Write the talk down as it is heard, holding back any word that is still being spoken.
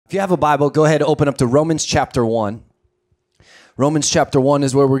If you have a Bible, go ahead and open up to Romans chapter 1. Romans chapter 1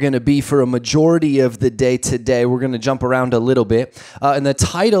 is where we're going to be for a majority of the day today. We're going to jump around a little bit. And the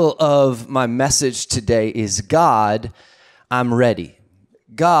title of my message today is God, I'm Ready.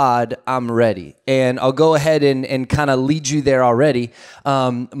 God, I'm ready. And I'll go ahead and kind of lead you there already.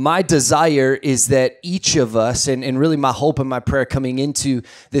 My desire is that each of us, and really my hope and my prayer coming into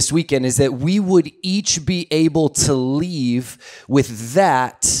this weekend is that we would each be able to leave with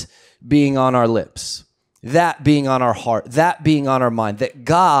that being on our lips, that being on our heart, that being on our mind, that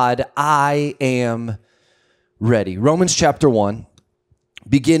God, I am ready. Romans chapter 1.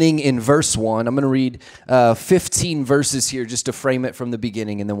 Beginning in verse 1, I'm going to read 15 verses here just to frame it from the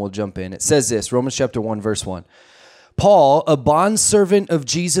beginning, and then we'll jump in. It says this, Romans chapter 1, verse 1. Paul, a bondservant of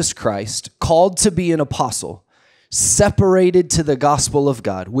Jesus Christ, called to be an apostle, separated to the gospel of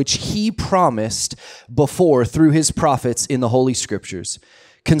God, which he promised before through his prophets in the Holy Scriptures,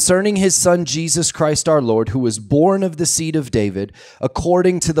 concerning his Son Jesus Christ our Lord, who was born of the seed of David,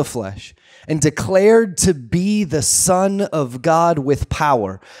 according to the flesh, and declared to be the Son of God with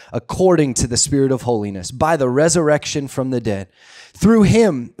power, according to the Spirit of holiness, by the resurrection from the dead. Through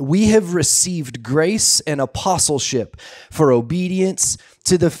him we have received grace and apostleship for obedience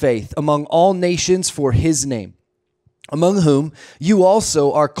to the faith among all nations for his name, among whom you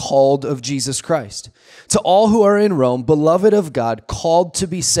also are called of Jesus Christ. To all who are in Rome, beloved of God, called to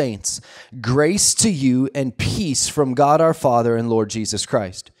be saints, grace to you and peace from God our Father and Lord Jesus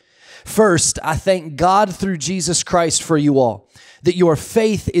Christ. First, I thank God through Jesus Christ for you all, that your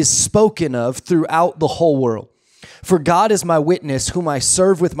faith is spoken of throughout the whole world. For God is my witness, whom I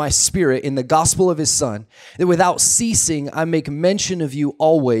serve with my spirit in the gospel of his Son, that without ceasing I make mention of you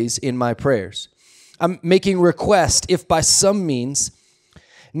always in my prayers. I'm making request, if by some means,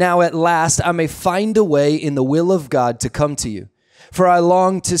 now at last I may find a way in the will of God to come to you. For I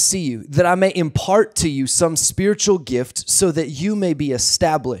long to see you, that I may impart to you some spiritual gift so that you may be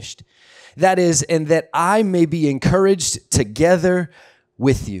established. That is, and that I may be encouraged together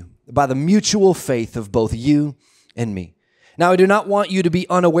with you by the mutual faith of both you and me. Now, I do not want you to be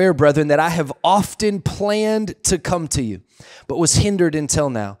unaware, brethren, that I have often planned to come to you, but was hindered until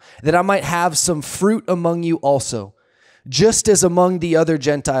now, that I might have some fruit among you also. Just as among the other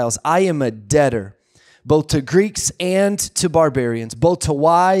Gentiles, I am a debtor, both to Greeks and to barbarians, both to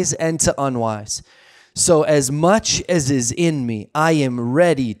wise and to unwise. So as much as is in me, I am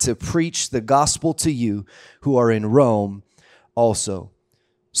ready to preach the gospel to you who are in Rome also.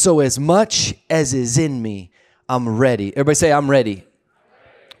 So as much as is in me, I'm ready. Everybody say, I'm ready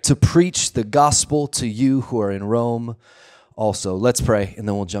to preach the gospel to you who are in Rome also. Let's pray, and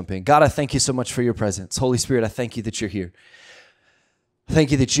then we'll jump in. God, I thank you so much for your presence. Holy Spirit, I thank you that you're here.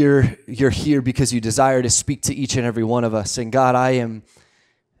 Thank you that you're here because you desire to speak to each and every one of us. And God, I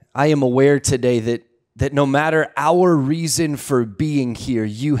am aware today that no matter our reason for being here,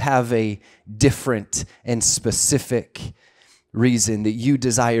 you have a different and specific reason that you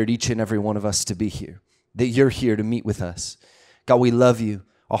desired each and every one of us to be here, that you're here to meet with us. God, we love you.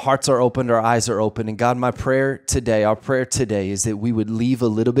 Our hearts are open, our eyes are open. And God, our prayer today is that we would leave a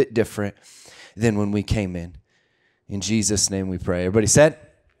little bit different than when we came in. In Jesus' name we pray. Everybody said?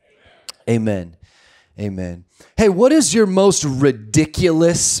 Amen. Amen. Hey, what is your most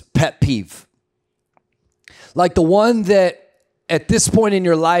ridiculous pet peeve? Like the one that at this point in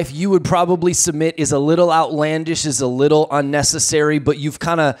your life you would probably submit is a little outlandish, is a little unnecessary, but you've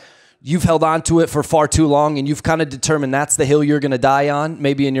held on to it for far too long, and you've kind of determined that's the hill you're going to die on,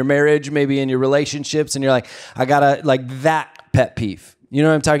 maybe in your marriage, maybe in your relationships, and you're like, I got to, like, that pet peeve. You know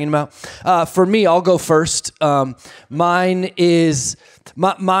what I'm talking about? For me, I'll go first. Mine has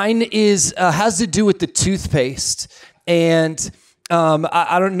to do with the toothpaste, and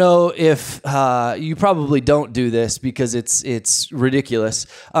I don't know if you probably don't do this because it's ridiculous.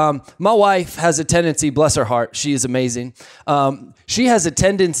 My wife has a tendency, bless her heart, she is amazing. She has a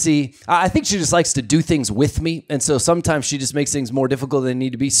tendency, I think she just likes to do things with me. And so sometimes she just makes things more difficult than they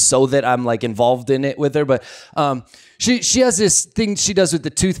need to be so that I'm like involved in it with her. But she has this thing she does with the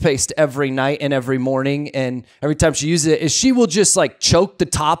toothpaste every night and every morning. And every time she uses it is she will just like choke the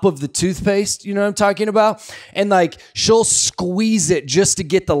top of the toothpaste. You know what I'm talking about? And like she'll squeeze it just to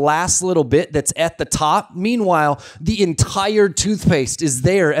get the last little bit that's at the top. Meanwhile, the entire toothpaste is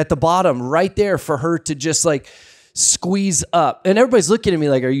there at the bottom right there for her to just like squeeze up. And everybody's looking at me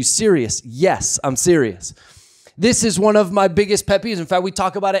like, are you serious? Yes, I'm serious. This is one of my biggest pet peeves. In fact, we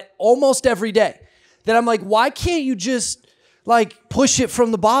talk about it almost every day. That I'm like, why can't you just like push it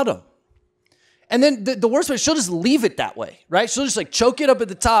from the bottom? And then the worst part, she'll just leave it that way, right? She'll just like choke it up at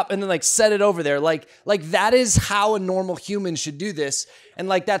the top and then like set it over there. Like that is how a normal human should do this. And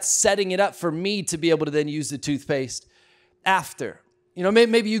like that's setting it up for me to be able to then use the toothpaste after. You know,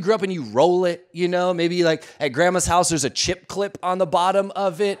 maybe you grew up and you roll it, you know, maybe like at grandma's house, there's a chip clip on the bottom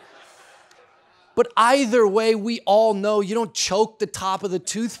of it. But either way, we all know you don't choke the top of the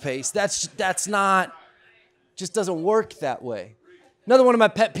toothpaste. That's not, just doesn't work that way. Another one of my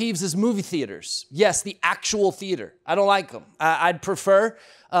pet peeves is movie theaters. Yes, the actual theater. I don't like them. I'd prefer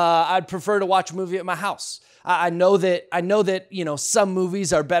to watch a movie at my house. I know that, you know, some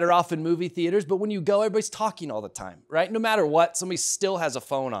movies are better off in movie theaters, but when you go, everybody's talking all the time, right? No matter what, somebody still has a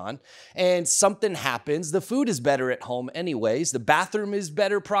phone on and something happens. The food is better at home anyways. The bathroom is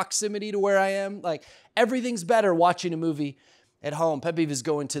better proximity to where I am. Like everything's better watching a movie at home. Pet peeve is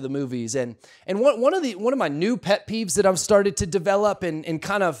going to the movies. And one of my new pet peeves that I've started to develop and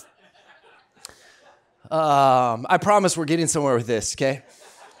kind of, I promise we're getting somewhere with this, okay?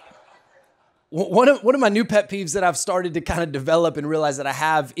 One of my new pet peeves that I've started to kind of develop and realize that I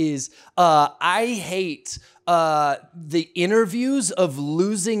have is I hate the interviews of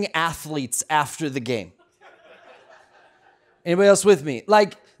losing athletes after the game. Anybody else with me?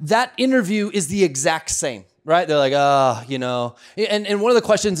 Like that interview is the exact same. Right? They're like, you know, and one of the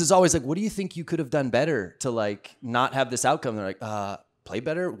questions is always like, what do you think you could have done better to like not have this outcome? They're like, play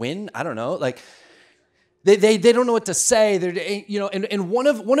better, win? I don't know. Like they don't know what to say. They're, you know, and one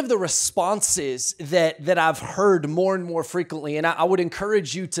of the responses that I've heard more and more frequently, and I would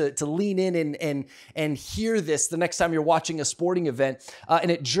encourage you to lean in and hear this the next time you're watching a sporting event, and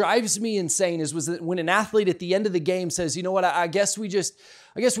it drives me insane, was that when an athlete at the end of the game says, you know what, I guess we just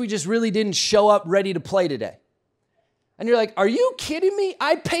really didn't show up ready to play today. And you're like, are you kidding me?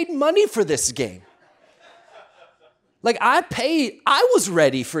 I paid money for this game. Like I was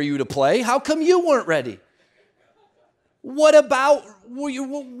ready for you to play. How come you weren't ready? What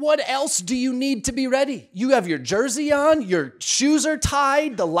else do you need to be ready? You have your jersey on, your shoes are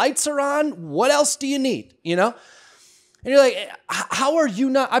tied, the lights are on. What else do you need? You know? And you're like, how are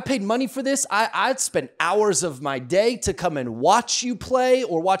you not? I paid money for this. I'd spend hours of my day to come and watch you play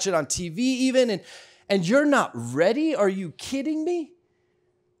or watch it on TV even. And you're not ready? Are you kidding me?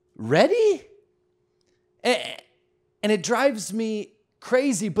 Ready? And it drives me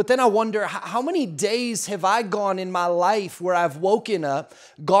crazy. But then I wonder, how many days have I gone in my life where I've woken up,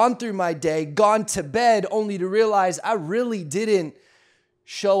 gone through my day, gone to bed, only to realize I really didn't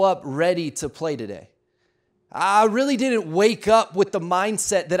show up ready to play today. I really didn't wake up with the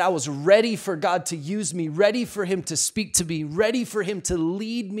mindset that I was ready for God to use me, ready for Him to speak to me, ready for Him to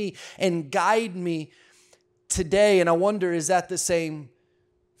lead me and guide me today. And I wonder, is that the same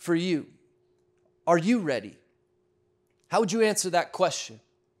for you? Are you ready? How would you answer that question?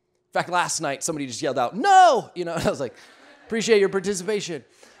 In fact, last night, somebody just yelled out, no! You know, and I was like, appreciate your participation.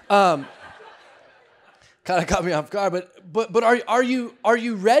 Kind of caught me off guard, but are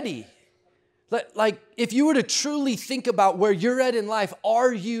you ready? Like, if you were to truly think about where you're at in life,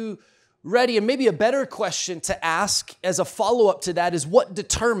 are you ready? And maybe a better question to ask as a follow-up to that is, what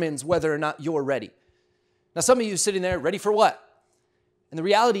determines whether or not you're ready? Now, some of you sitting there, ready for what? And the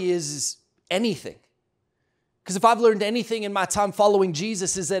reality is anything. Because if I've learned anything in my time following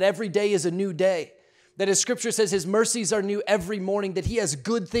Jesus, is that every day is a new day. That as Scripture says, His mercies are new every morning, that He has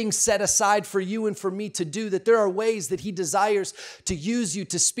good things set aside for you and for me to do, that there are ways that He desires to use you,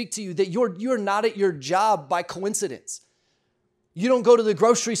 to speak to you, that you're not at your job by coincidence. You don't go to the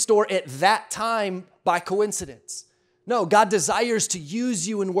grocery store at that time by coincidence. No, God desires to use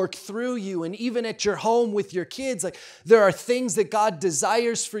you and work through you. And even at your home with your kids, like there are things that God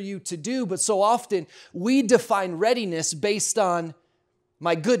desires for you to do. But so often we define readiness based on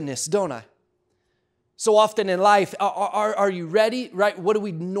my goodness, don't I? So often in life, are you ready? Right? What do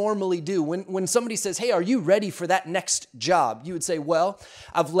we normally do? When somebody says, hey, are you ready for that next job? You would say, well,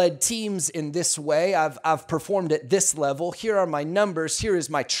 I've led teams in this way. I've performed at this level. Here are my numbers. Here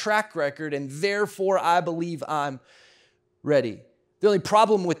is my track record. And therefore, I believe I'm ready. The only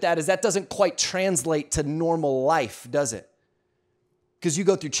problem with that is that doesn't quite translate to normal life, does it? Because you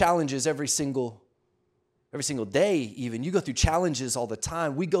go through challenges every single day even. You go through challenges all the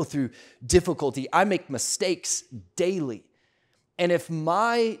time. We go through difficulty. I make mistakes daily. And if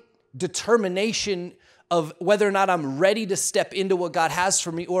my determination of whether or not I'm ready to step into what God has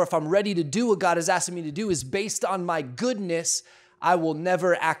for me, or if I'm ready to do what God is asking me to do, is based on my goodness, I will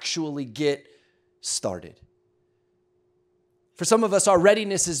never actually get started. For some of us, our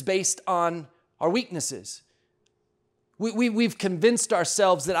readiness is based on our weaknesses. We've convinced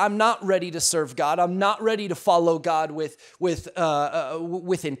ourselves that I'm not ready to serve God. I'm not ready to follow God with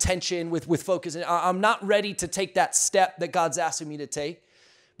intention, with focus. I'm not ready to take that step that God's asking me to take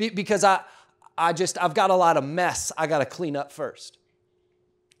because I've got a lot of mess I got to clean up first.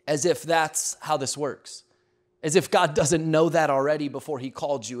 As if that's how this works. As if God doesn't know that already before he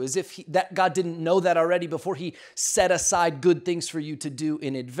called you. As if that God didn't know that already before he set aside good things for you to do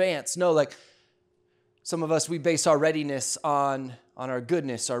in advance. No, like some of us, we base our readiness on our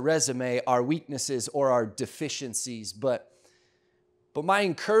goodness, our resume, our weaknesses, or our deficiencies. But my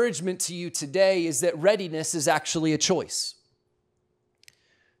encouragement to you today is that readiness is actually a choice.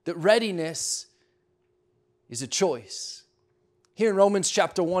 That readiness is a choice. Here in Romans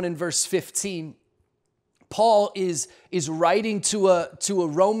chapter 1 and verse 15, Paul is writing to a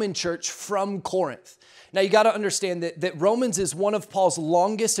Roman church from Corinth. Now, you got to understand that Romans is one of Paul's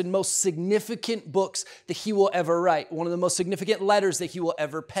longest and most significant books that he will ever write, one of the most significant letters that he will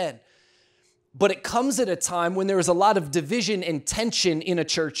ever pen. But it comes at a time when there is a lot of division and tension in a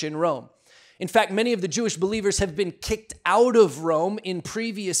church in Rome. In fact, many of the Jewish believers have been kicked out of Rome in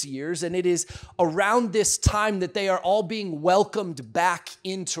previous years, and it is around this time that they are all being welcomed back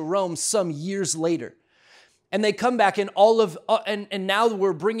into Rome some years later. And they come back and and now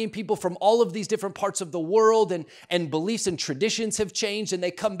we're bringing people from all of these different parts of the world and beliefs and traditions have changed. And they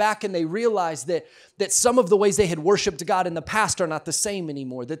come back and they realize that some of the ways they had worshiped God in the past are not the same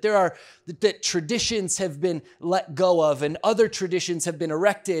anymore. That traditions have been let go of and other traditions have been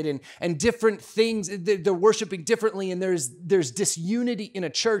erected and different things, they're worshiping differently. And there's disunity in a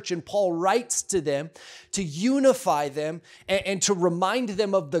church. And Paul writes to them to unify them and to remind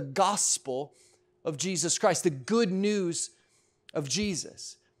them of the gospel of Jesus Christ, the good news of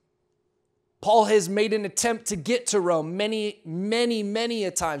Jesus. Paul has made an attempt to get to Rome many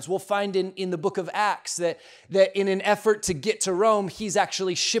a times. We'll find in the book of Acts that in an effort to get to Rome, he's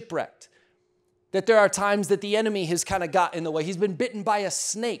actually shipwrecked. That there are times that the enemy has kind of got in the way. He's been bitten by a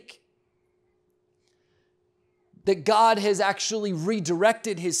snake. That God has actually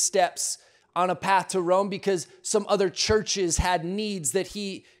redirected his steps on a path to Rome because some other churches had needs that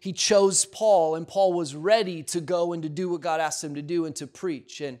he chose Paul, and Paul was ready to go and to do what God asked him to do and to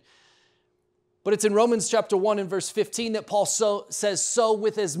preach. But it's in Romans chapter 1 and verse 15 that Paul says, "So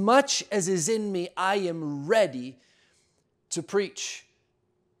with as much as is in me, I am ready to preach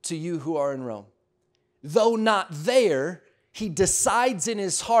to you who are in Rome. Though not there, he decides in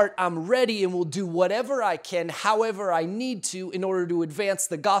his heart, I'm ready and will do whatever I can, however I need to, in order to advance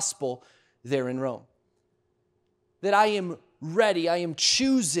the gospel there in Rome." That I am ready. I am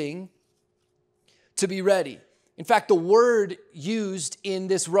choosing to be ready. In fact, the word used in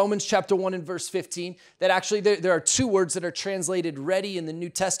this Romans chapter 1 and verse 15, that actually there are two words that are translated ready in the New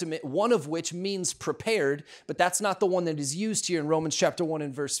Testament, one of which means prepared, but that's not the one that is used here in Romans chapter 1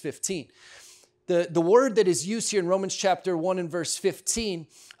 and verse 15. The word that is used here in Romans chapter 1 and verse 15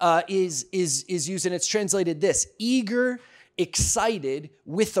 is used, and it's translated this: eager, excited,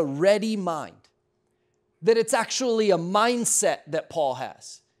 with a ready mind. That it's actually a mindset that Paul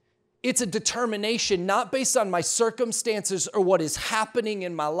has. It's a determination not based on my circumstances or what is happening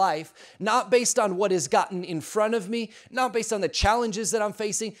in my life, not based on what has gotten in front of me, not based on the challenges that I'm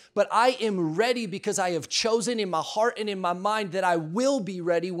facing, but I am ready because I have chosen in my heart and in my mind that I will be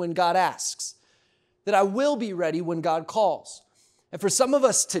ready when God asks, that I will be ready when God calls. And for some of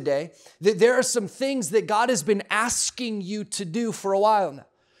us today, there are some things that God has been asking you to do for a while now.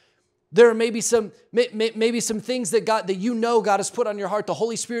 There are maybe some things that God has put on your heart. The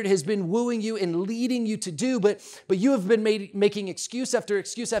Holy Spirit has been wooing you and leading you to do, but you have been making excuse after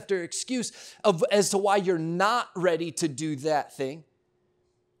excuse after excuse as to why you're not ready to do that thing.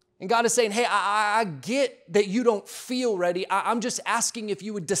 And God is saying, hey, I get that you don't feel ready. I'm just asking if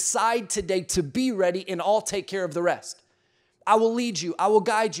you would decide today to be ready, and I'll take care of the rest. I will lead you. I will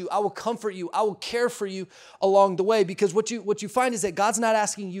guide you. I will comfort you. I will care for you along the way. Because what you find is that God's not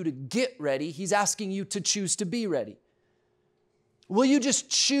asking you to get ready. He's asking you to choose to be ready. Will you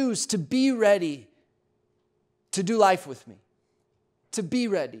just choose to be ready to do life with me? To be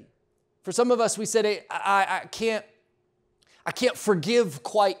ready. For some of us, we said, hey, I can't forgive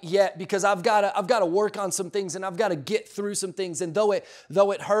quite yet because I've got to work on some things and I've got to get through some things. And though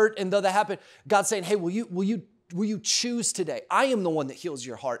it hurt and though that happened, God's saying, hey, will you choose today? I am the one that heals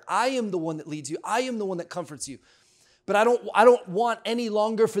your heart. I am the one that leads you. I am the one that comforts you. But I don't want any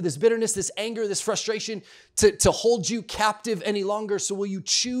longer for this bitterness, this anger, this frustration to hold you captive any longer. So will you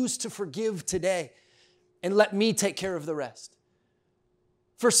choose to forgive today and let me take care of the rest?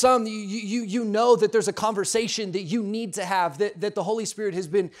 For some, you know that there's a conversation that you need to have, that the Holy Spirit has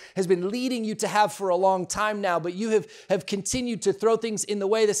been leading you to have for a long time now, but you have continued to throw things in the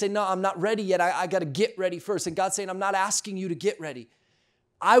way that say, no, I'm not ready yet. I got to get ready first. And God's saying, I'm not asking you to get ready.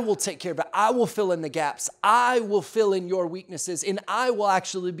 I will take care of it. I will fill in the gaps. I will fill in your weaknesses, and I will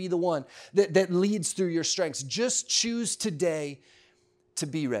actually be the one that leads through your strengths. Just choose today to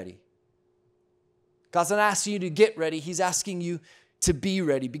be ready. God's not asking you to get ready. He's asking you to be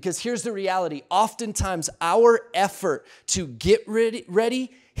ready, because here's the reality. Oftentimes, our effort to get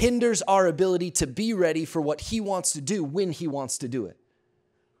ready hinders our ability to be ready for what he wants to do when he wants to do it.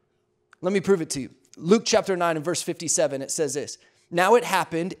 Let me prove it to you. Luke chapter 9 and verse 57, it says this. Now it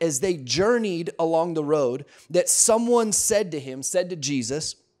happened as they journeyed along the road that someone said to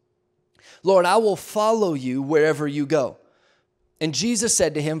Jesus, Lord, I will follow you wherever you go. And Jesus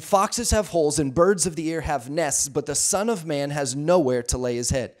said to him, foxes have holes and birds of the air have nests, but the Son of Man has nowhere to lay his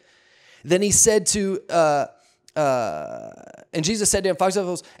head. Then he said to, and Jesus said to him, foxes have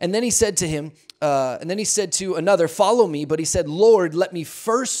holes. And then he said to another, follow me. But he said, Lord, let me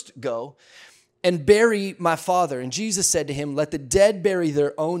first go and bury my father. And Jesus said to him, let the dead bury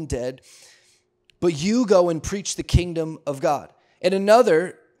their own dead, but you go and preach the kingdom of God. And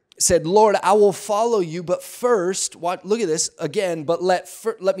another said, Lord, I will follow you, but first, look at this again, but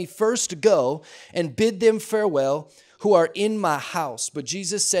let me first go and bid them farewell who are in my house. But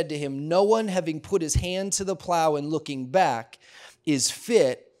Jesus said to him, no one having put his hand to the plow and looking back is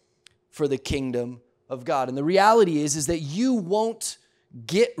fit for the kingdom of God. And the reality is that you won't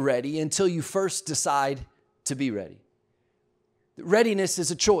get ready until you first decide to be ready. Readiness is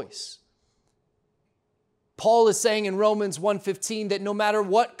a choice. Paul is saying in Romans 1:15 that no matter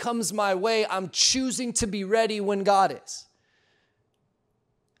what comes my way, I'm choosing to be ready when God is.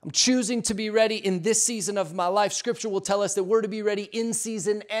 I'm choosing to be ready in this season of my life. Scripture will tell us that we're to be ready in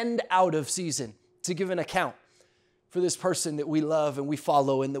season and out of season to give an account for this person that we love and we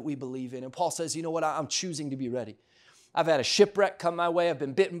follow and that we believe in. And Paul says, you know what? I'm choosing to be ready. I've had a shipwreck come my way. I've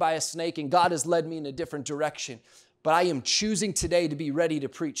been bitten by a snake, and God has led me in a different direction. But I am choosing today to be ready to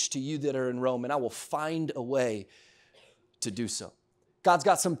preach to you that are in Rome, and I will find a way to do so. God's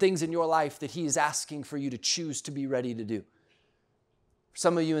got some things in your life that he is asking for you to choose to be ready to do. For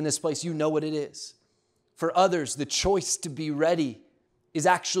some of you in this place, you know what it is. For others, the choice to be ready is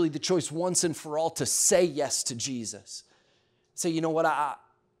actually the choice once and for all to say yes to Jesus. Say, you know what,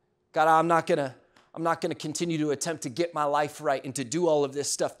 God, I'm not going to continue to attempt to get my life right and to do all of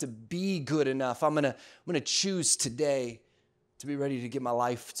this stuff to be good enough. I'm going to choose today to be ready to give my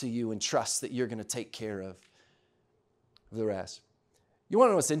life to you and trust that you're going to take care of the rest. You want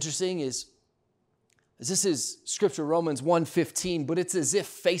to know what's interesting is this is Scripture, Romans 1:15, but it's as if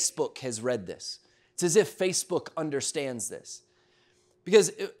Facebook has read this. It's as if Facebook understands this.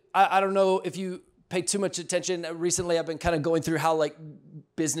 Because I don't know if you pay too much attention. Recently, I've been kind of going through how like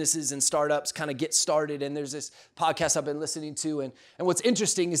businesses and startups kind of get started. And there's this podcast I've been listening to. And what's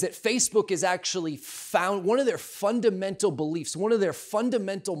interesting is that Facebook has actually found one of their fundamental beliefs, one of their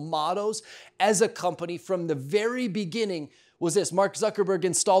fundamental mottos as a company from the very beginning was this. Mark Zuckerberg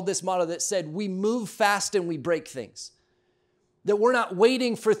installed this motto that said, we move fast and we break things. That we're not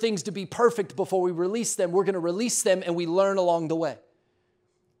waiting for things to be perfect before we release them. We're going to release them and we learn along the way.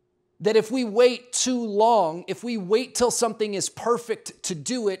 That if we wait too long, if we wait till something is perfect to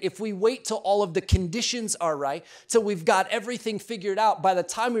do it, if we wait till all of the conditions are right, till we've got everything figured out, by the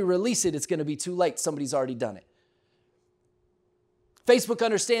time we release it, it's going to be too late. Somebody's already done it. Facebook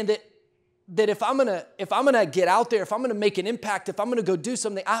understand that if I'm gonna get out there, if I'm gonna make an impact, if I'm gonna go do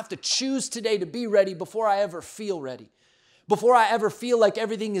something, I have to choose today to be ready before I ever feel ready. Before I ever feel like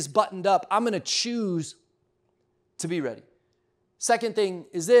everything is buttoned up, I'm gonna choose to be ready. Second thing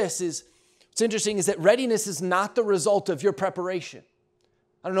is what's interesting is that readiness is not the result of your preparation.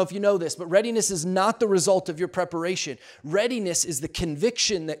 I don't know if you know this, but readiness is not the result of your preparation. Readiness is the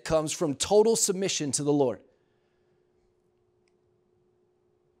conviction that comes from total submission to the Lord.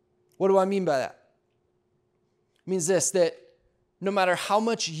 What do I mean by that? It means this, that no matter how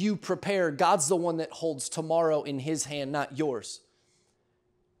much you prepare, God's the one that holds tomorrow in his hand, not yours.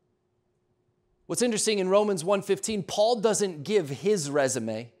 What's interesting in Romans 1:15, Paul doesn't give his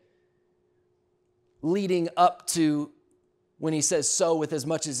resume leading up to when he says, so with as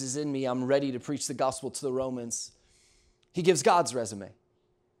much as is in me, I'm ready to preach the gospel to the Romans. He gives God's resume.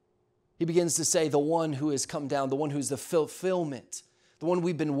 He begins to say, the one who has come down, the one who's the fulfillment, the one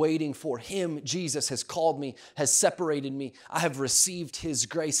we've been waiting for, him, Jesus, has called me, has separated me. I have received his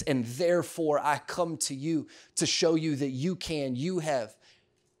grace, and therefore I come to you to show you that you have.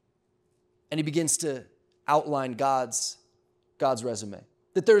 And he begins to outline God's resume.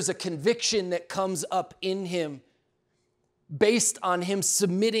 that there's a conviction that comes up in him based on him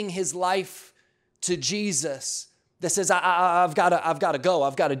submitting his life to Jesus that says, I've got to go.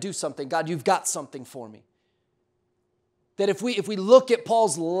 I've got to do something. God, you've got something for me. That if we look at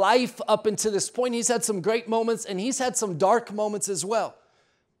Paul's life up until this point, he's had some great moments and he's had some dark moments as well.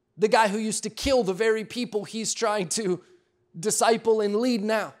 The guy who used to kill the very people he's trying to disciple and lead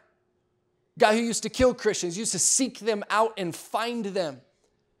now. Guy who used to kill Christians, used to seek them out and find them,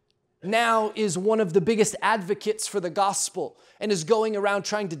 now is one of the biggest advocates for the gospel and is going around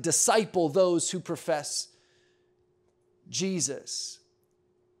trying to disciple those who profess Jesus.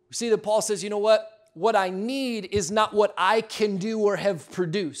 We see that Paul says, you know what? What I need is not what I can do or have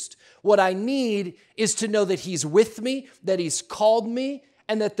produced. What I need is to know that he's with me, that he's called me,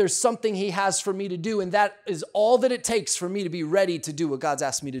 and that there's something he has for me to do. And that is all that it takes for me to be ready to do what God's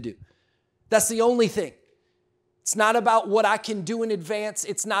asked me to do. That's the only thing. It's not about what I can do in advance.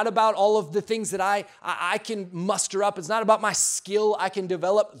 It's not about all of the things that I can muster up. It's not about my skill I can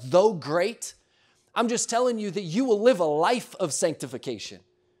develop, though great. I'm just telling you that you will live a life of sanctification.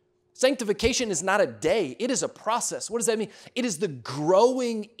 Sanctification is not a day. It is a process. What does that mean? It is the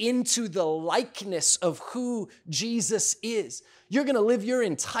growing into the likeness of who Jesus is. You're going to live your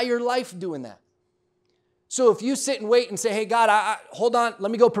entire life doing that. So if you sit and wait and say, hey, God, hold on,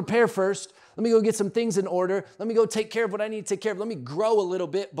 let me go prepare first. Let me go get some things in order. Let me go take care of what I need to take care of. Let me grow a little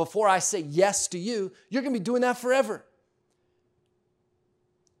bit before I say yes to you. You're going to be doing that forever.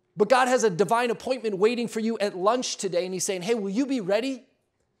 But God has a divine appointment waiting for you at lunch today, and he's saying, hey, will you be ready?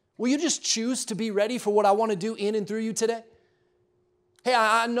 Will you just choose to be ready for what I want to do in and through you today? Hey,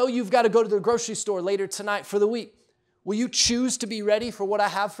 I know you've got to go to the grocery store later tonight for the week. Will you choose to be ready for what I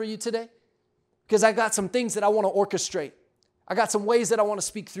have for you today? Because I got some things that I want to orchestrate. I got some ways that I want to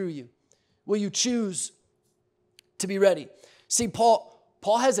speak through you. Will you choose to be ready? See, Paul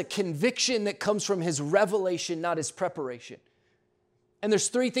has a conviction that comes from his revelation, not his preparation. And there's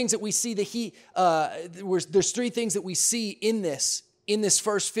three things that we see there's three things that we see in this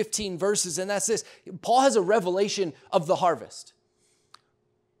first 15 verses, and that's this. Paul has a revelation of the harvest.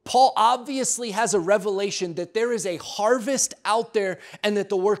 Paul obviously has a revelation that there is a harvest out there and that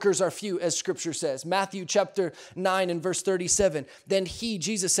the workers are few, as Scripture says. Matthew chapter 9 and verse 37. Then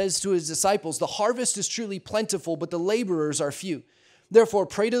Jesus says to his disciples, the harvest is truly plentiful, but the laborers are few. Therefore,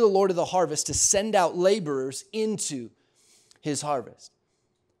 pray to the Lord of the harvest to send out laborers into his harvest.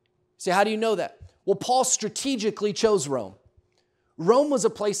 See, how do you know that? Well, Paul strategically chose Rome. Rome was a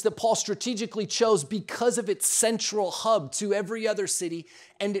place that Paul strategically chose because of its central hub to every other city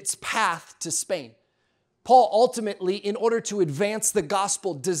and its path to Spain. Paul ultimately, in order to advance the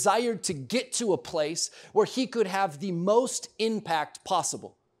gospel, desired to get to a place where he could have the most impact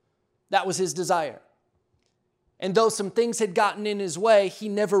possible. That was his desire. And though some things had gotten in his way, he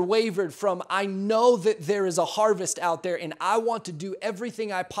never wavered from, I know that there is a harvest out there and I want to do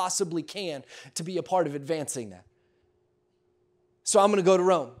everything I possibly can to be a part of advancing that. So I'm going to go to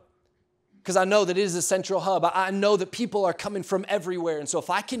Rome because I know that it is a central hub. I know that people are coming from everywhere. And so if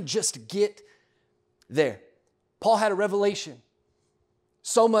I can just get there. Paul had a revelation,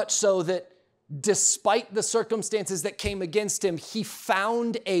 so much so that despite the circumstances that came against him, he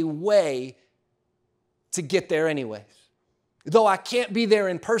found a way to get there anyways. Though I can't be there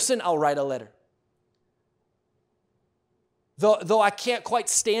in person, I'll write a letter. Though I can't quite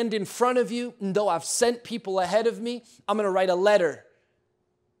stand in front of you, and though I've sent people ahead of me, I'm going to write a letter.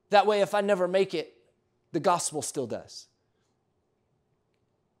 That way, if I never make it, the gospel still does.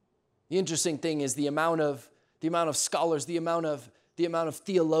 The interesting thing is the amount of scholars, the amount of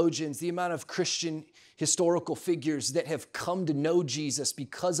theologians, the amount of Christian historical figures that have come to know Jesus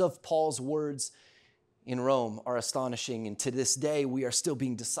because of Paul's words in Rome are astonishing. And to this day, we are still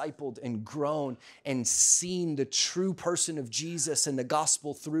being discipled and grown and seeing the true person of Jesus and the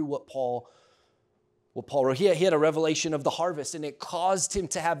gospel through what Paul wrote. He had a revelation of the harvest, and it caused him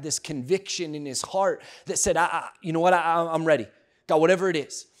to have this conviction in his heart that said, you know what, I'm ready. God, whatever it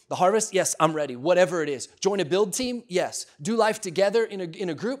is. The harvest, yes, I'm ready. Whatever it is. Join a build team, yes. Do life together in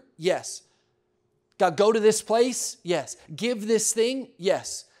a group, yes. God, go to this place, yes. Give this thing,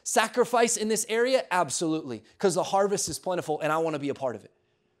 yes. Sacrifice in this area? Absolutely. Because the harvest is plentiful and I want to be a part of it.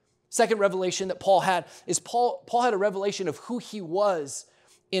 Second revelation that Paul had is Paul had a revelation of who he was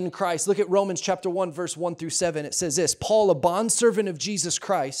in Christ. Look at Romans chapter 1, verse 1 through 7. It says this, Paul, a bondservant of Jesus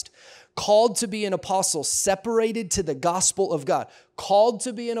Christ, called to be an apostle, separated to the gospel of God. Called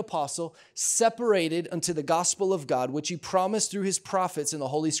to be an apostle, separated unto the gospel of God, which he promised through his prophets in the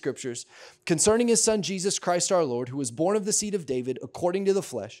Holy Scriptures, concerning his son Jesus Christ our Lord, who was born of the seed of David according to the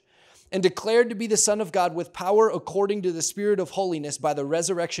flesh, and declared to be the Son of God with power according to the Spirit of holiness by the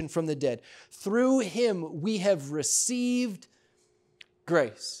resurrection from the dead. Through him we have received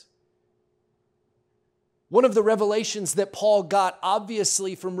grace. One of the revelations that Paul got,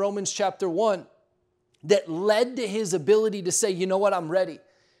 obviously, from Romans chapter 1, that led to his ability to say, you know what, I'm ready,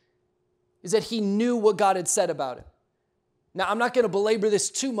 is that he knew what God had said about him. Now, I'm not going to belabor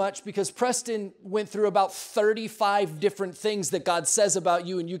this too much because Preston went through about 35 different things that God says about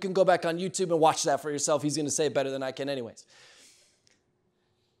you, and you can go back on YouTube and watch that for yourself. He's going to say it better than I can anyways.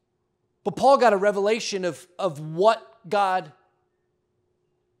 But Paul got a revelation of what God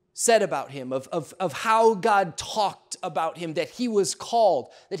said about him, of how God talked about him, that he was called,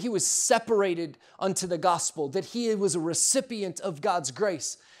 that he was separated unto the gospel, that he was a recipient of God's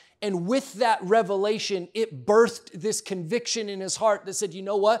grace. And with that revelation, it birthed this conviction in his heart that said, you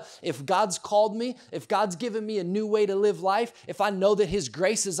know what? If God's called me, if God's given me a new way to live life, if I know that his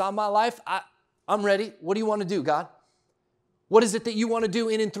grace is on my life, I'm ready. What do you want to do, God? What is it that you want to do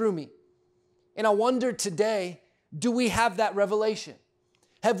in and through me? And I wonder today, do we have that revelation?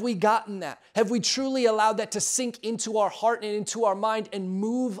 Have we gotten that? Have we truly allowed that to sink into our heart and into our mind and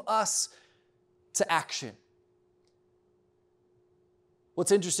move us to action?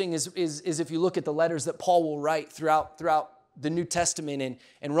 What's interesting is if you look at the letters that Paul will write throughout the New Testament,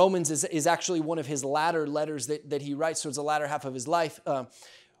 and Romans is actually one of his latter letters that he writes towards the latter half of his life.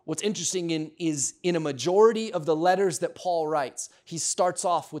 What's interesting is in a majority of the letters that Paul writes, he starts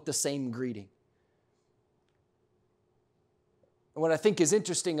off with the same greeting. And what I think is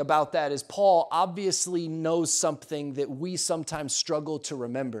interesting about that is Paul obviously knows something that we sometimes struggle to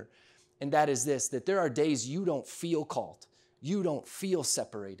remember, and that is this, that there are days you don't feel called. You don't feel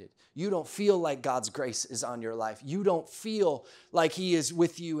separated. You don't feel like God's grace is on your life. You don't feel like he is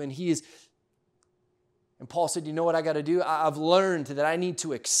with you and he is. And Paul said, you know what I got to do? I've learned that I need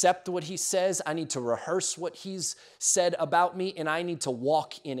to accept what he says. I need to rehearse what he's said about me, and I need to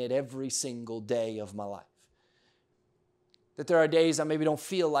walk in it every single day of my life. That there are days I maybe don't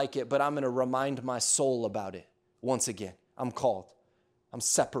feel like it, but I'm going to remind my soul about it once again. I'm called. I'm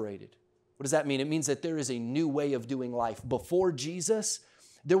separated. What does that mean? It means that there is a new way of doing life. Before Jesus,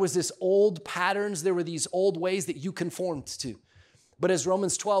 there was this old patterns. There were these old ways that you conformed to. But as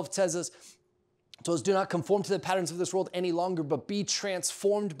Romans 12 tells us, do not conform to the patterns of this world any longer, but be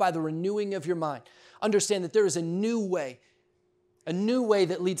transformed by the renewing of your mind. Understand that there is a new way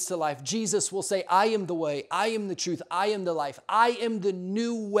that leads to life. Jesus will say, I am the way, I am the truth, I am the life. I am the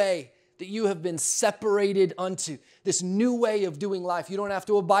new way that you have been separated unto. This new way of doing life. You don't have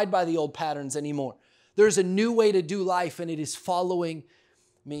to abide by the old patterns anymore. There's a new way to do life, and it is following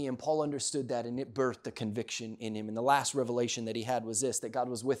me. And Paul understood that, and it birthed a conviction in him. And the last revelation that he had was this, that God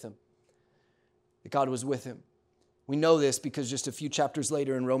was with him. That God was with him. We know this because just a few chapters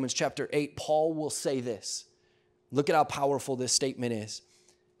later in Romans chapter 8, Paul will say this. Look at how powerful this statement is.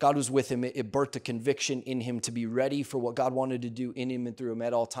 God was with him. It birthed a conviction in him to be ready for what God wanted to do in him and through him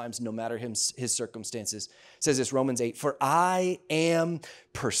at all times, no matter his circumstances. It says this, Romans 8, for I am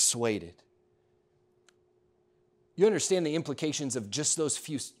persuaded. You understand the implications of just those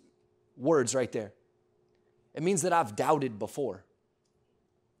few words right there. It means that I've doubted before.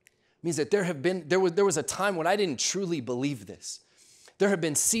 It means that there was a time when I didn't truly believe this. There have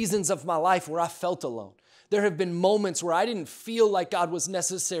been seasons of my life where I felt alone. There have been moments where I didn't feel like God was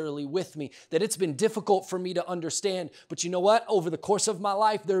necessarily with me, that it's been difficult for me to understand. But you know what? Over the course of my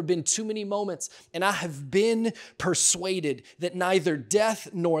life, there have been too many moments, and I have been persuaded that neither death,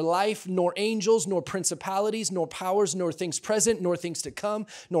 nor life, nor angels, nor principalities, nor powers, nor things present, nor things to come,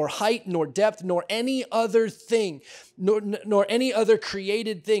 nor height, nor depth, nor any other thing, nor any other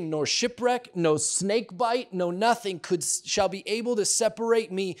created thing, nor shipwreck, no snake bite, no nothing shall be able to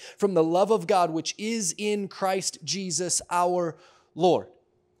separate me from the love of God, which is in Christ Jesus our Lord.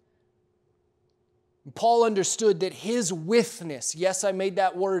 Paul understood that his witness, yes, I made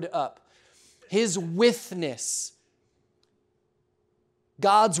that word up, his witness,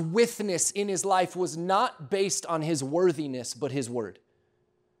 God's witness in his life was not based on his worthiness, but his word.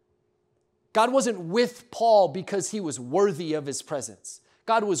 God wasn't with Paul because he was worthy of his presence.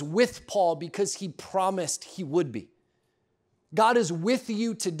 God was with Paul because he promised he would be. God is with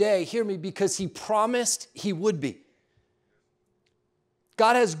you today, hear me, because he promised he would be.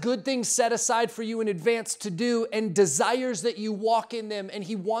 God has good things set aside for you in advance to do and desires that you walk in them. And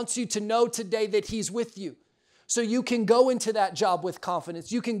he wants you to know today that he's with you. So you can go into that job with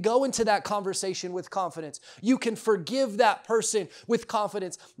confidence. You can go into that conversation with confidence. You can forgive that person with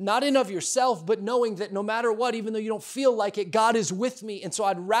confidence, not in of yourself, but knowing that no matter what, even though you don't feel like it, God is with me. And so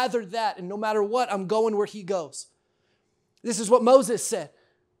I'd rather that. And no matter what, I'm going where he goes. This is what Moses said.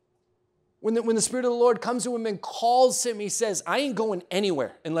 When the Spirit of the Lord comes to him and calls him, he says, I ain't going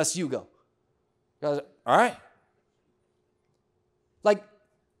anywhere unless you go. God's like, all right.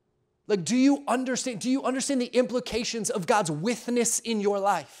 Like, do you understand the implications of God's witness in your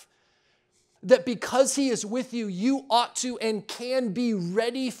life? That because he is with you, you ought to and can be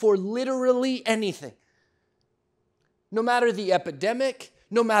ready for literally anything. No matter the epidemic,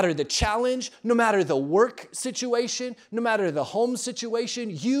 no matter the challenge, no matter the work situation, no matter the home situation,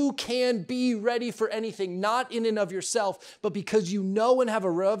 you can be ready for anything, not in and of yourself, but because you know and have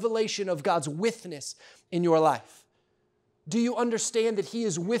a revelation of God's witness in your life. Do you understand that he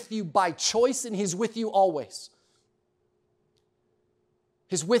is with you by choice and he's with you always?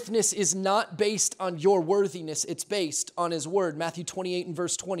 His witness is not based on your worthiness. It's based on his word. Matthew 28 and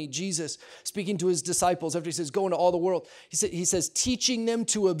verse 20, Jesus speaking to his disciples after he says, go into all the world. He says, teaching them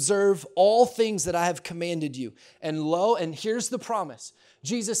to observe all things that I have commanded you. And lo, and here's the promise.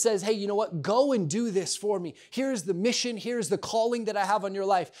 Jesus says, hey, you know what? Go and do this for me. Here's the mission. Here's the calling that I have on your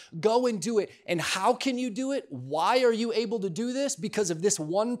life. Go and do it. And how can you do it? Why are you able to do this? Because of this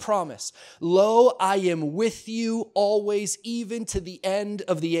one promise. Lo, I am with you always, even to the end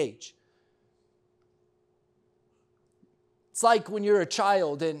of the age. It's like when you're a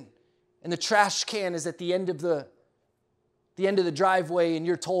child and the trash can is at the end of the driveway and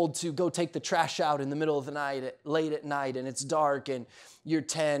you're told to go take the trash out in the middle of the night, late at night, and it's dark and you're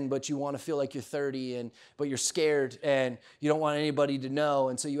 10, but you want to feel like you're 30, but you're scared and you don't want anybody to know.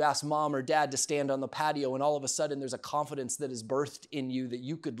 And so you ask mom or dad to stand on the patio, and all of a sudden there's a confidence that is birthed in you that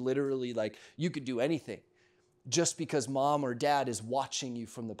you could literally, you could do anything just because mom or dad is watching you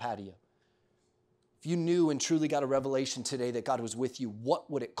from the patio. If you knew and truly got a revelation today that God was with you,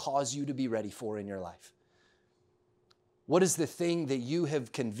 what would it cause you to be ready for in your life? What is the thing that you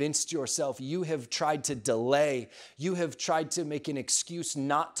have convinced yourself, you have tried to delay, you have tried to make an excuse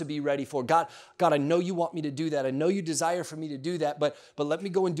not to be ready for? God, I know you want me to do that. I know you desire for me to do that, but let me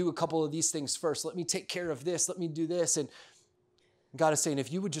go and do a couple of these things first. Let me take care of this. Let me do this. And God is saying,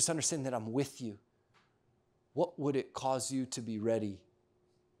 if you would just understand that I'm with you, what would it cause you to be ready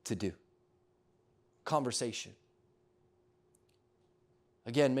to do? Conversation.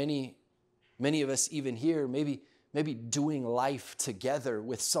 Again, many of us even here, maybe doing life together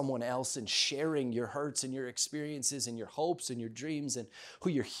with someone else and sharing your hurts and your experiences and your hopes and your dreams and who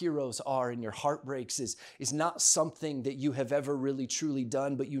your heroes are and your heartbreaks is not something that you have ever really truly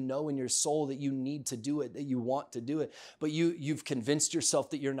done, but you know in your soul that you need to do it, that you want to do it, but you've convinced yourself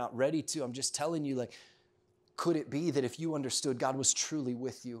that you're not ready to. I'm just telling you, could it be that if you understood God was truly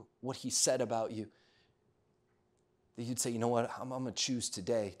with you, what he said about you, that you'd say, you know what, I'm going to choose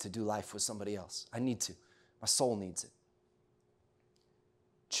today to do life with somebody else. I need to. My soul needs it.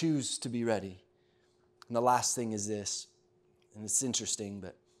 Choose to be ready. And the last thing is this, and it's interesting,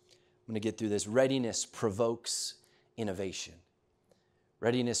 but I'm going to get through this. Readiness provokes innovation.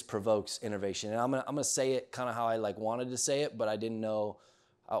 Readiness provokes innovation. And I'm going to say it kind of how I wanted to say it, but I didn't know,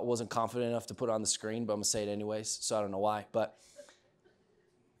 I wasn't confident enough to put it on the screen, but I'm going to say it anyways, so I don't know why. But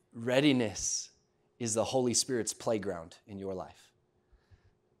readiness is the Holy Spirit's playground in your life.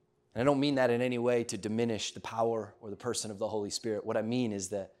 And I don't mean that in any way to diminish the power or the person of the Holy Spirit. What I mean is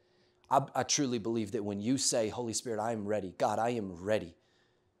that I truly believe that when you say, Holy Spirit, I am ready. God, I am ready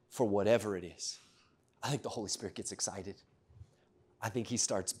for whatever it is. I think the Holy Spirit gets excited. I think he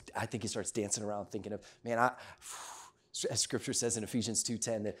starts dancing around thinking of, man, as Scripture says in Ephesians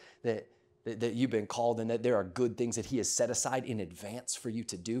 2:10, that you've been called and that there are good things that he has set aside in advance for you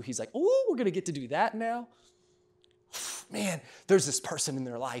to do. He's like, oh, we're going to get to do that now. Man, there's this person in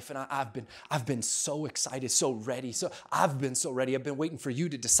their life, and I've been so excited, so ready. So I've been so ready. I've been waiting for you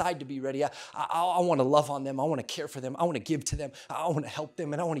to decide to be ready. I want to love on them. I want to care for them. I want to give to them. I want to help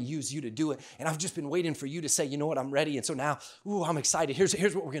them, and I want to use you to do it. And I've just been waiting for you to say, you know what, I'm ready. And so now, I'm excited.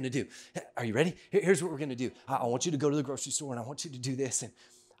 Here's what we're going to do. Are you ready? Here's what we're going to do. I want you to go to the grocery store, and I want you to do this. And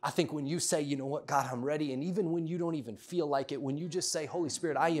I think when you say, you know what, God, I'm ready, and even when you don't even feel like it, when you just say, Holy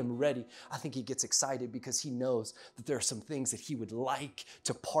Spirit, I am ready, I think he gets excited because he knows that there are some things that he would like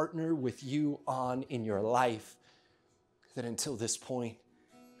to partner with you on in your life that until this point,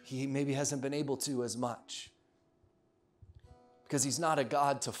 he maybe hasn't been able to as much. Because he's not a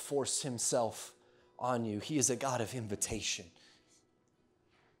God to force himself on you. He is a God of invitation.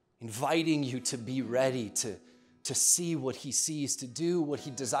 inviting you to be ready to see what he sees, to do what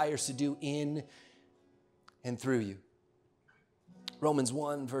he desires to do in and through you. Romans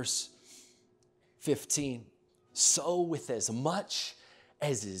 1, verse 15. So with as much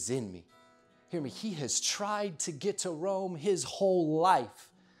as is in me. Hear me, he has tried to get to Rome his whole life.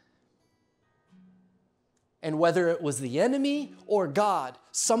 And whether it was the enemy or God,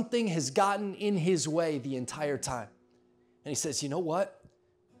 something has gotten in his way the entire time. And he says, you know what?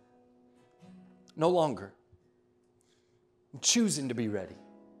 No longer. I'm choosing to be ready.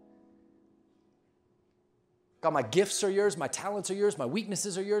 God, my gifts are yours, my talents are yours, my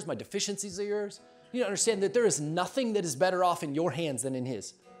weaknesses are yours, my deficiencies are yours. You need to understand that there is nothing that is better off in your hands than in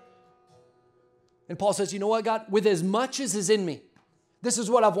his. And Paul says, you know what, God? With as much as is in me, this is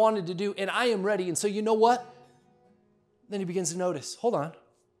what I've wanted to do, and I am ready. And so you know what? Then he begins to notice, hold on,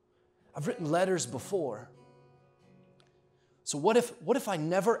 I've written letters before. So what if I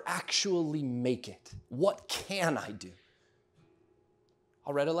never actually make it? What can I do?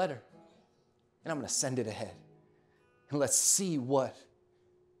 I'll write a letter, and I'm going to send it ahead. And let's see what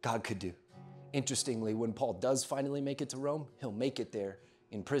God could do. Interestingly, when Paul does finally make it to Rome, he'll make it there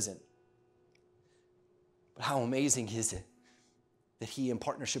in prison. But how amazing is it that he, in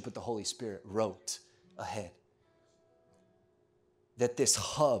partnership with the Holy Spirit, wrote ahead? That this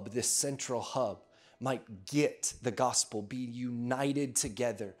hub, this central hub, might get the gospel, be united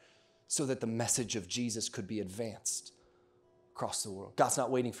together so that the message of Jesus could be advanced across the world. God's not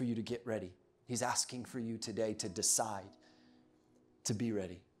waiting for you to get ready. He's asking for you today to decide to be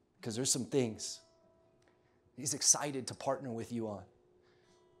ready, because there's some things he's excited to partner with you on.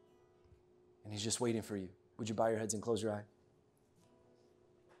 And he's just waiting for you. Would you bow your heads and close your eye?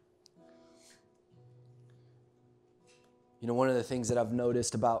 You know, one of the things that I've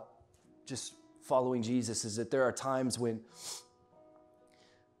noticed about just following Jesus is that there are times when,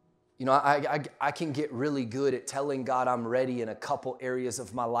 you know, I can get really good at telling God I'm ready in a couple areas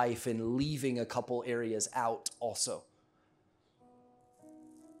of my life and leaving a couple areas out also.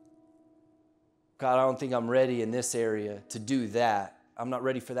 God, I don't think I'm ready in this area to do that. I'm not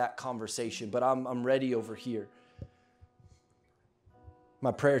ready for that conversation, but I'm ready over here.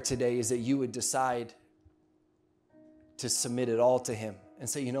 My prayer today is that you would decide to submit it all to him and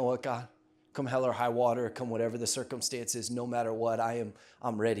say, you know what, God, come hell or high water, come whatever the circumstances, no matter what, I'm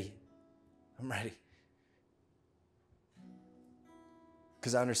ready. I'm ready.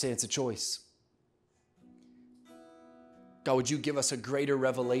 Because I understand it's a choice. God, would you give us a greater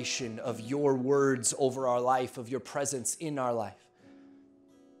revelation of your words over our life, of your presence in our life?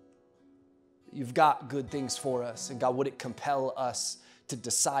 You've got good things for us. And God, would it compel us to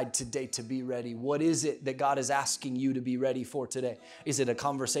decide today to be ready? What is it that God is asking you to be ready for today? Is it a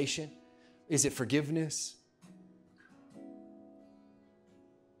conversation? Is it forgiveness?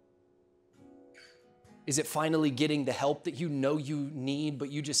 Is it finally getting the help that you know you need, but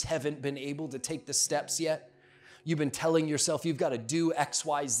you just haven't been able to take the steps yet? You've been telling yourself you've got to do X,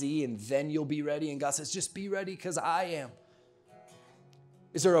 Y, Z, and then you'll be ready. And God says, just be ready because I am.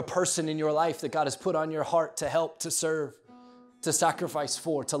 Is there a person in your life that God has put on your heart to help, to serve, to sacrifice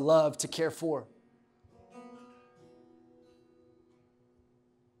for, to love, to care for?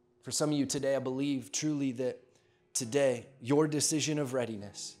 For some of you today, I believe truly that today, your decision of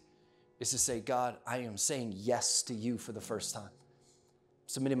readiness is to say, God, I am saying yes to you for the first time. I'm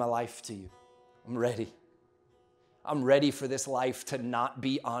submitting my life to you. I'm ready. I'm ready for this life to not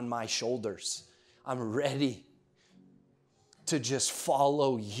be on my shoulders. I'm ready to just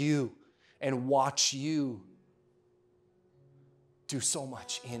follow you and watch you do so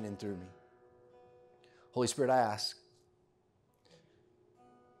much in and through me. Holy Spirit, I ask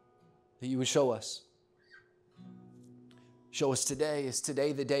that you would show us. Show us today. Is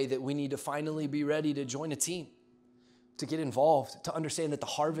today the day that we need to finally be ready to join a team, to get involved, to understand that the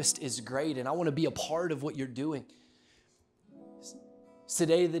harvest is great and I want to be a part of what you're doing. Is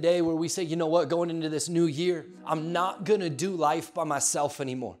today the day where we say, you know what, going into this new year, I'm not going to do life by myself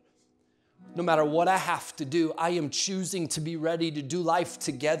anymore. No matter what I have to do, I am choosing to be ready to do life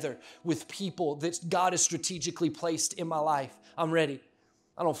together with people that God has strategically placed in my life. I'm ready.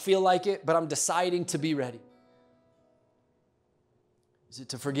 I don't feel like it, but I'm deciding to be ready. Is it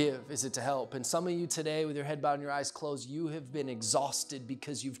to forgive? Is it to help? And some of you today, with your head bowed and your eyes closed, you have been exhausted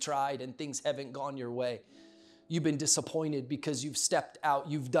because you've tried and things haven't gone your way. You've been disappointed because you've stepped out.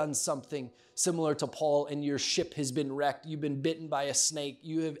 You've done something similar to Paul and your ship has been wrecked. You've been bitten by a snake.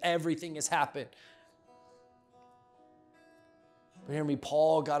 Everything has happened. But hear me,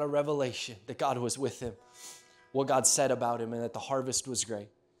 Paul got a revelation that God was with him, what God said about him, and that the harvest was great.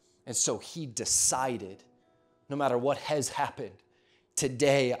 And so he decided, no matter what has happened,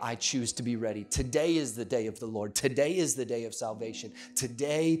 Today, I choose to be ready. Today is the day of the Lord. Today is the day of salvation.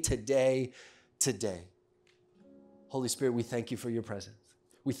 Today, today, today. Holy Spirit, we thank you for your presence.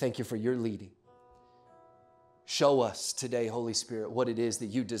 We thank you for your leading. Show us today, Holy Spirit, what it is that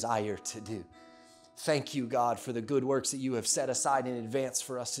you desire to do. Thank you, God, for the good works that you have set aside in advance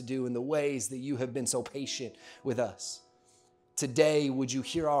for us to do and the ways that you have been so patient with us. Today, would you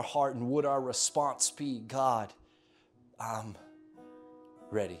hear our heart and would our response be, God, I'm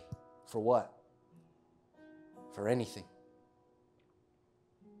ready. For what? For anything.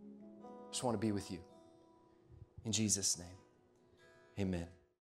 Just want to be with you. In Jesus' name, amen.